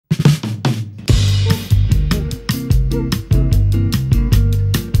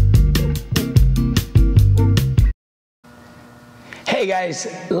guys,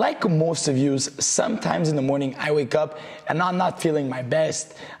 like most of you, sometimes in the morning I wake up and I'm not feeling my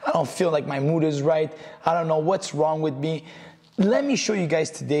best. I don't feel like my mood is right. I don't know what's wrong with me. Let me show you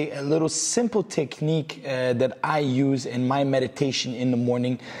guys today a little simple technique that I use in my meditation in the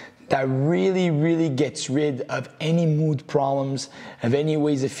morning that really gets rid of any mood problems, of any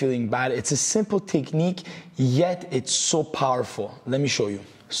ways of feeling bad. It's a simple technique, yet it's so powerful. Let me show you.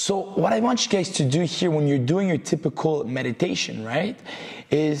 So what I want you guys to do here when you're doing your typical meditation, right,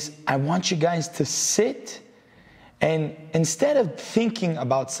 is I want you guys to sit and instead of thinking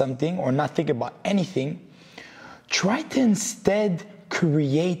about something or not thinking about anything, try to instead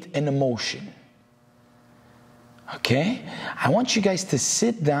create an emotion. Okay? I want you guys to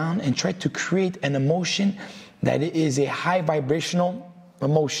sit down and try to create an emotion that is a high vibrational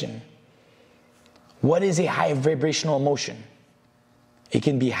emotion. What is a high vibrational emotion? It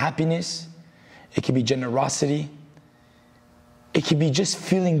can be happiness, it can be generosity, it can be just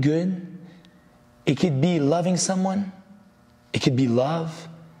feeling good, it could be loving someone, it could be love,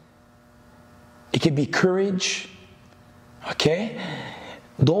 it could be courage, okay?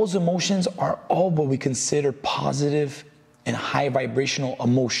 Those emotions are all what we consider positive and high vibrational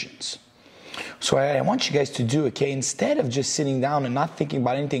emotions. So what I want you guys to do, okay, instead of just sitting down and not thinking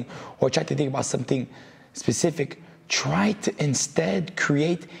about anything or try to think about something specific, try to instead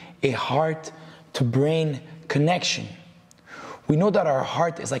create a heart to brain connection. We know that our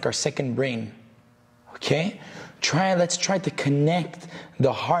heart is like our second brain, okay? Let's try to connect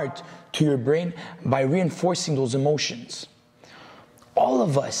the heart to your brain by reinforcing those emotions. All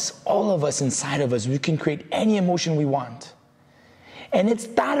of us inside of us, we can create any emotion we want. And it's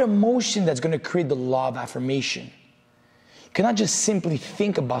that emotion that's going to create the law of affirmation. You cannot just simply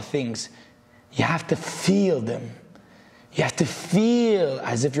think about things. You have to feel them. You have to feel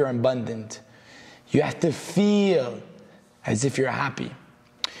as if you're abundant. You have to feel as if you're happy.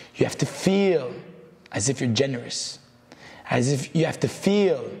 You have to feel as if you're generous. You have to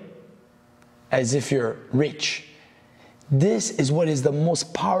feel as if you're rich. This is what is the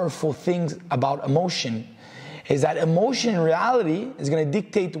most powerful thing about emotion, is that emotion in reality is going to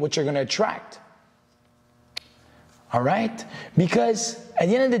dictate what you're going to attract. All right? Because at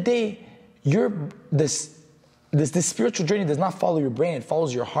the end of the day, this spiritual journey does not follow your brain, it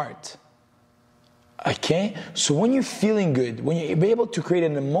follows your heart. Okay? So when you're feeling good, when you're able to create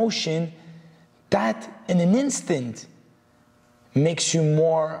an emotion that in an instant makes you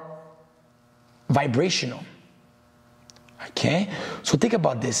more vibrational. Okay? So think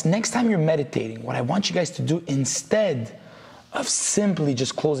about this. Next time you're meditating, what I want you guys to do instead of simply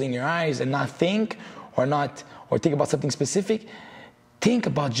just closing your eyes and not think or think about something specific, think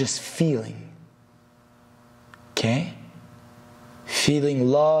about just feeling. Okay? Feeling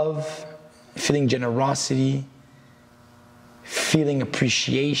love, feeling generosity, feeling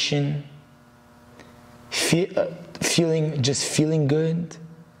appreciation, feeling good,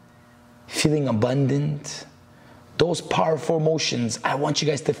 feeling abundant. Those powerful emotions, I want you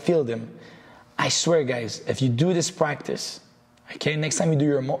guys to feel them. I swear, guys, if you do this practice, okay, next time you do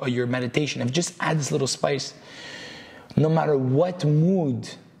your meditation, if you just add this little spice, no matter what mood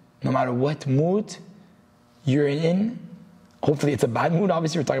you're in, hopefully it's a bad mood,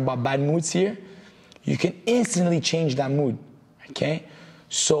 obviously we're talking about bad moods here, you can instantly change that mood, okay?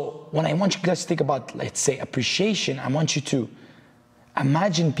 So when I want you guys to think about, let's say, appreciation, I want you to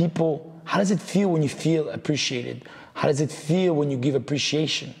imagine people. How does it feel when you feel appreciated? How does it feel when you give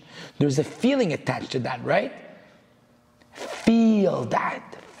appreciation? There's a feeling attached to that, right? Feel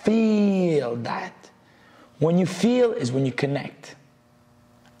that. Feel that. When you feel is when you connect.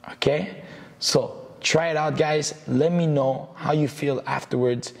 Okay? So try it out, guys. Let me know how you feel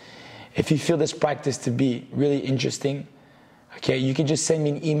afterwards. If you feel this practice to be really interesting, okay, you can just send me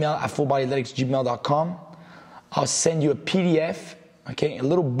an email at fullbodyathletic's@gmail.com. I'll send you a PDF, okay, a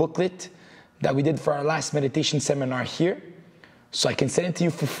little booklet that we did for our last meditation seminar here. So I can send it to you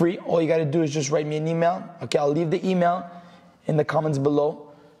for free. All you got to do is just write me an email. Okay, I'll leave the email in the comments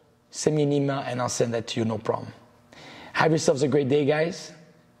below. Send me an email and I'll send that to you, no problem. Have yourselves a great day, guys.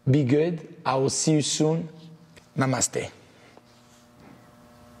 Be good. I will see you soon. Namaste.